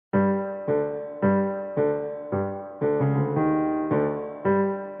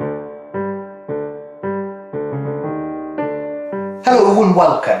Hello and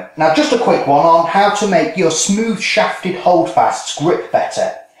welcome. Now just a quick one on how to make your smooth shafted holdfasts grip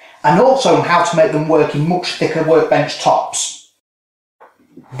better, and also on how to make them work in much thicker workbench tops.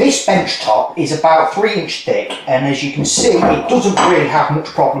 This bench top is about 3 inch thick, and as you can see it doesn't really have much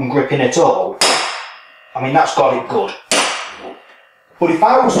problem gripping at all. I mean, that's got it good. But if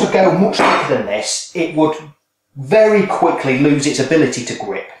I was to go much thicker than this, it would very quickly lose its ability to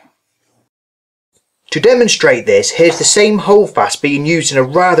grip. To demonstrate this, here's the same holdfast being used in a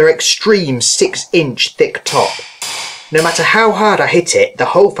rather extreme 6 inch thick top. No matter how hard I hit it, the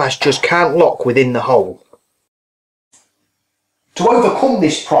holdfast just can't lock within the hole. To overcome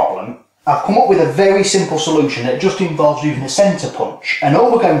this problem, I've come up with a very simple solution that just involves using a centre punch, and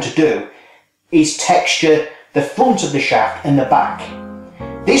all we're going to do is texture the front of the shaft and the back.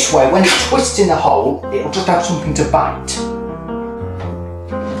 This way, when it twists in the hole, it'll just have something to bite.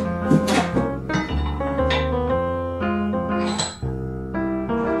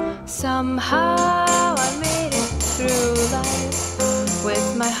 Somehow I made it through life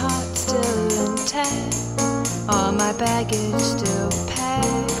with my heart still intact, all my baggage still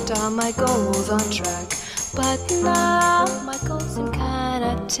packed, all my goals on track. But now my goals seem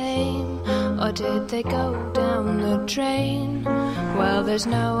kinda tame, or did they go down the drain? Well, there's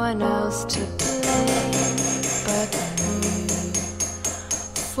no one else to blame but me,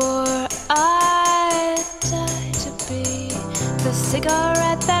 for I die to be the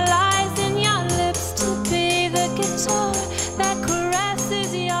cigarette that lies in your lips, to be the guitar that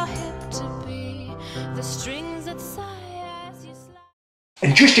caresses your hip, to be the strings that sigh as you slide.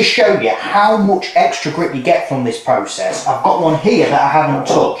 And just to show you how much extra grip you get from this process, I've got one here that I haven't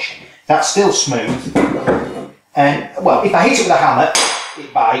touched. That's still smooth. And, well, if I hit it with a hammer,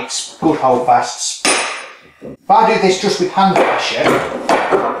 it bites. Good holdfasts. If I do this just with hand pressure,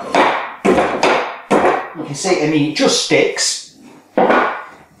 you can see, I mean, it just sticks.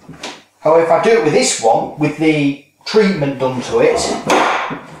 However, if I do it with this one, with the treatment done to it,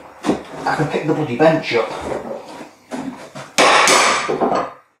 I can pick the bloody bench up.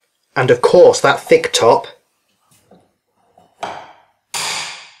 And of course that thick top,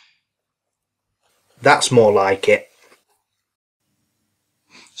 that's more like it.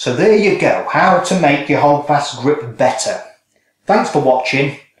 So there you go, how to make your holdfast grip better. Thanks for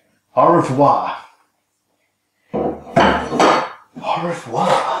watching. Au revoir. Au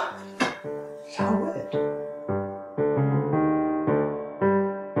revoir.